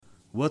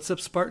What's up,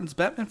 Spartans?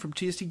 Batman from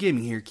TST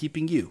Gaming here,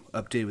 keeping you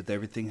updated with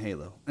everything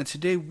Halo. And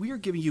today we are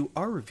giving you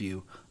our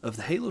review of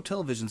the Halo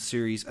television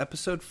series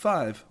Episode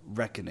 5,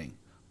 Reckoning.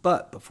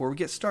 But before we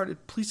get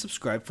started, please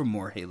subscribe for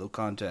more Halo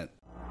content.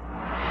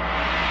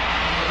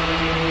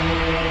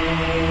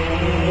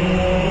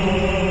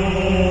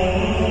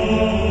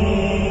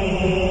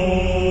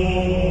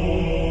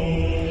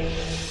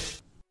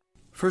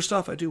 First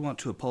off, I do want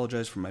to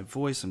apologize for my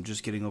voice. I'm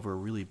just getting over a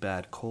really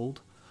bad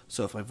cold.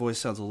 So if my voice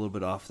sounds a little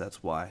bit off,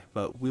 that's why,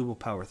 but we will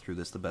power through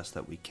this the best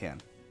that we can.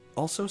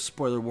 Also,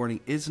 spoiler warning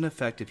is in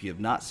effect if you have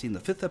not seen the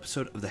 5th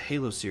episode of the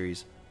Halo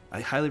series.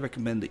 I highly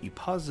recommend that you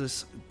pause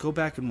this, go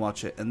back and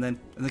watch it, and then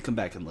come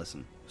back and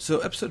listen. So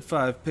episode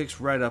 5 picks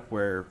right up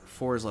where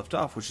 4 is left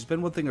off, which has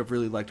been one thing I've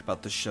really liked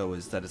about this show,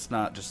 is that it's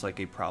not just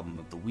like a problem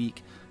of the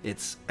week.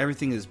 It's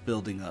everything is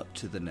building up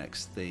to the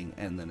next thing,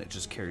 and then it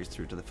just carries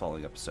through to the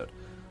following episode.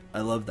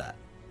 I love that.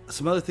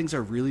 Some other things I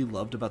really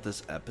loved about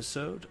this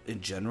episode in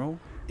general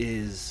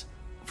is,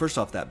 first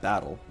off, that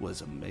battle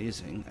was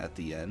amazing at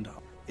the end.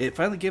 It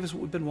finally gave us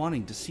what we've been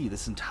wanting to see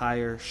this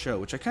entire show,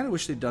 which I kind of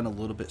wish they'd done a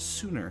little bit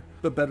sooner,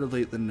 but better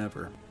late than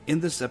never. In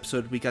this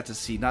episode, we got to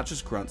see not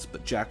just grunts,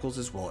 but jackals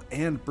as well,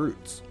 and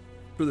brutes,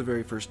 for the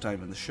very first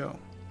time in the show,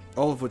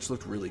 all of which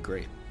looked really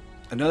great.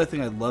 Another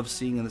thing I loved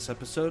seeing in this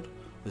episode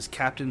was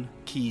Captain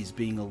Keyes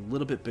being a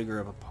little bit bigger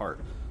of a part.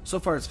 So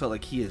far, it's felt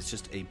like he is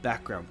just a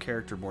background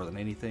character more than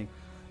anything.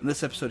 In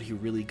this episode, he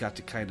really got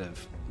to kind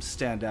of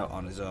stand out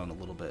on his own a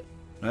little bit.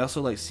 And I also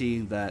like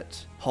seeing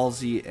that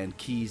Halsey and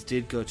Keyes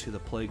did go to the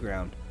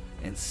playground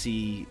and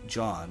see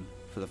John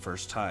for the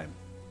first time,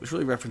 which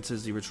really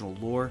references the original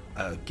lore.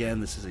 Again,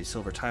 this is a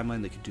silver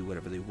timeline. They can do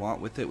whatever they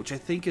want with it, which I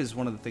think is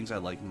one of the things I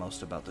like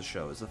most about the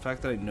show, is the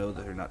fact that I know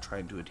that they're not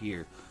trying to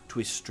adhere to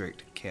a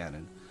strict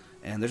canon.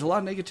 And there's a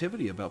lot of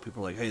negativity about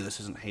people like, hey, this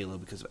isn't Halo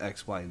because of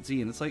X, Y, and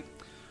Z. And it's like,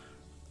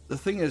 the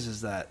thing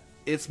is that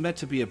it's meant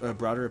to be a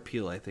broader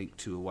appeal, I think,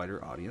 to a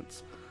wider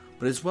audience,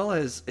 but as well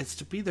as it's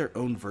to be their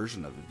own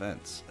version of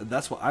events. And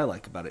that's what I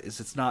like about it,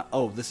 is it's not,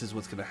 oh, this is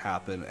what's going to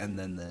happen, and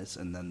then this,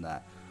 and then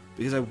that.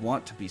 Because I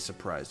want to be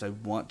surprised. I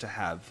want to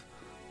have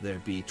there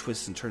be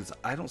twists and turns that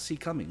I don't see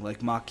coming,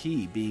 like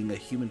Maquis being a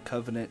Human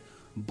Covenant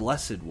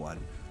blessed one.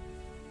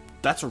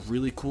 That's a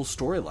really cool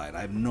storyline.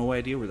 I have no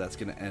idea where that's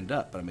going to end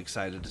up, but I'm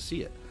excited to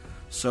see it.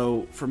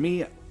 So, for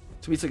me,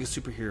 to me, it's like a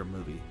superhero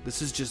movie.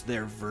 This is just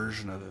their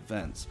version of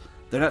events.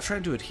 They're not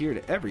trying to adhere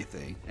to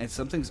everything, and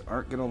some things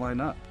aren't going to line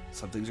up.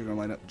 Some things are going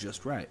to line up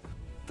just right.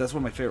 That's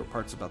one of my favorite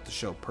parts about the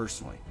show,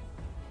 personally.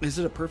 Is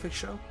it a perfect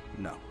show?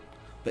 No.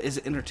 But is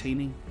it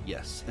entertaining?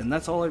 Yes. And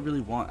that's all I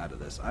really want out of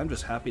this. I'm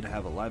just happy to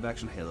have a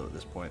live-action Halo at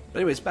this point. But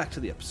anyways, back to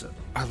the episode.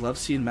 I love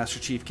seeing Master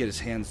Chief get his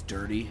hands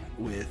dirty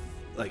with,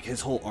 like, his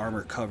whole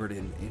armor covered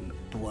in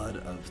blood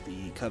of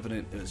the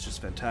Covenant. It was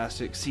just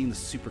fantastic. Seeing the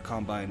super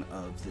combine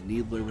of the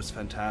Needler was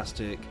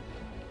fantastic.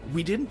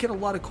 We didn't get a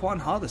lot of Quan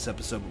Ha this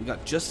episode, but we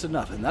got just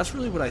enough, and that's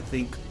really what I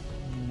think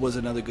was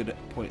another good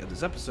point of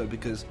this episode,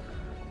 because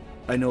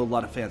I know a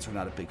lot of fans are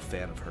not a big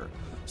fan of her.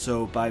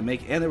 So and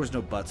there was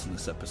no butts in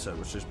this episode,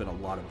 which there's been a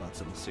lot of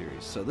butts in the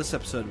series. So this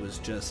episode was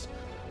just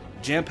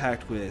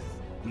jam-packed with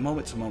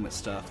moment-to-moment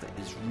stuff that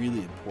is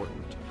really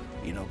important.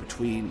 You know,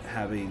 between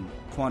having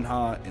Quan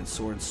Ha and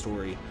Soren's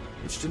story,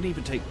 which didn't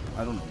even take,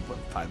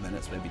 5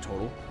 minutes maybe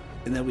total,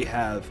 and then we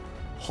have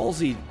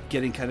Halsey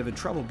getting kind of in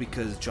trouble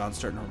because John's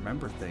starting to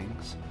remember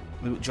things.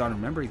 John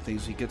remembering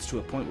things, he gets to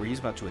a point where he's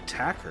about to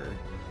attack her,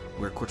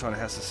 where Cortana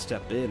has to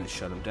step in and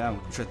shut him down,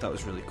 which I thought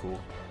was really cool.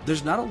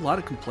 There's not a lot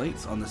of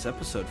complaints on this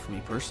episode for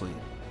me personally.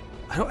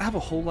 I don't have a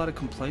whole lot of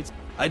complaints.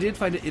 I did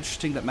find it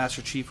interesting that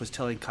Master Chief was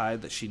telling Kai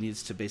that she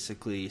needs to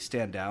basically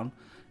stand down,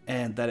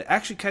 and that it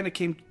actually kind of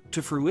came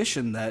to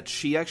fruition that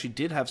she actually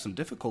did have some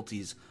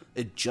difficulties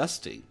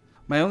adjusting.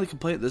 My only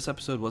complaint this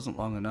episode wasn't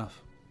long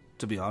enough.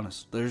 To be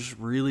honest, there's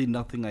really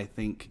nothing I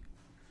think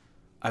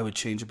I would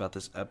change about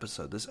this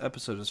episode. This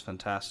episode is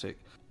fantastic.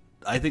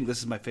 I think this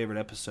is my favorite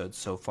episode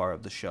so far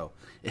of the show.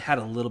 It had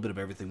a little bit of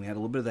everything. We had a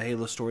little bit of the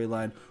Halo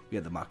storyline. We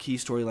had the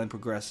Maquis storyline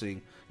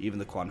progressing. Even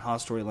the Quan Ha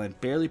storyline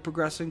barely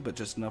progressing, but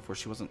just enough where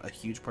she wasn't a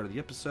huge part of the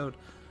episode.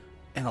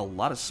 And a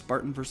lot of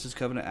Spartan versus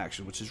Covenant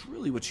action, which is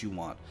really what you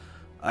want.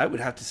 I would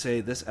have to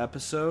say this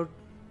episode,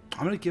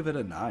 I'm going to give it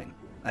a 9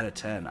 out of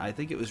 10. I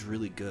think it was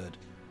really good.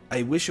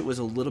 I wish it was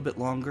a little bit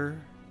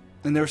longer.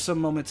 And there were some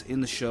moments in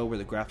the show where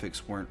the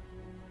graphics weren't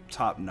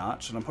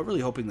top-notch, and I'm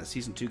really hoping that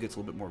Season 2 gets a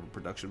little bit more of a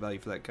production value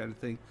for that kind of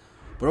thing.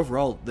 But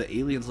overall, the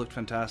aliens looked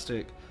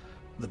fantastic.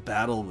 The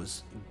battle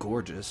was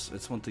gorgeous.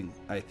 It's one thing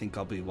I think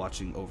I'll be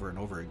watching over and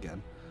over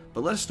again.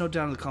 But let us know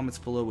down in the comments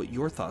below what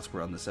your thoughts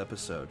were on this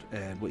episode,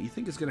 and what you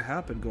think is going to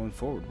happen going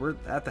forward. We're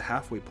at the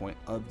halfway point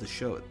of the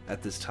show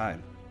at this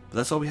time. But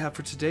that's all we have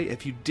for today.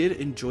 If you did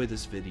enjoy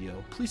this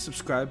video, please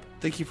subscribe.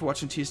 Thank you for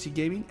watching TST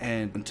Gaming,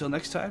 and until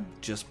next time,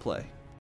 just play.